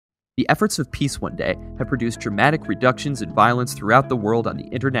The efforts of Peace One Day have produced dramatic reductions in violence throughout the world on the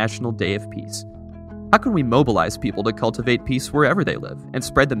International Day of Peace. How can we mobilize people to cultivate peace wherever they live and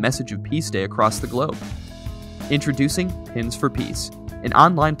spread the message of Peace Day across the globe? Introducing Pins for Peace, an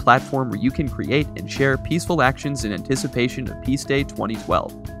online platform where you can create and share peaceful actions in anticipation of Peace Day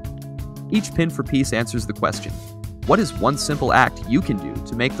 2012. Each Pin for Peace answers the question, what is one simple act you can do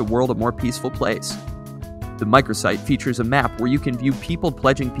to make the world a more peaceful place? The microsite features a map where you can view people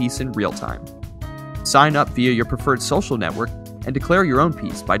pledging peace in real time. Sign up via your preferred social network and declare your own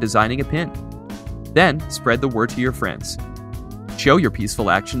peace by designing a pin. Then, spread the word to your friends. Show your peaceful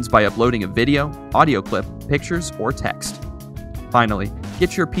actions by uploading a video, audio clip, pictures, or text. Finally,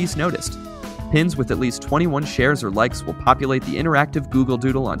 get your peace noticed. Pins with at least 21 shares or likes will populate the interactive Google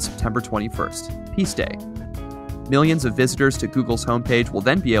Doodle on September 21st, Peace Day. Millions of visitors to Google's homepage will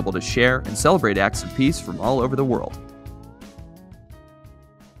then be able to share and celebrate acts of peace from all over the world.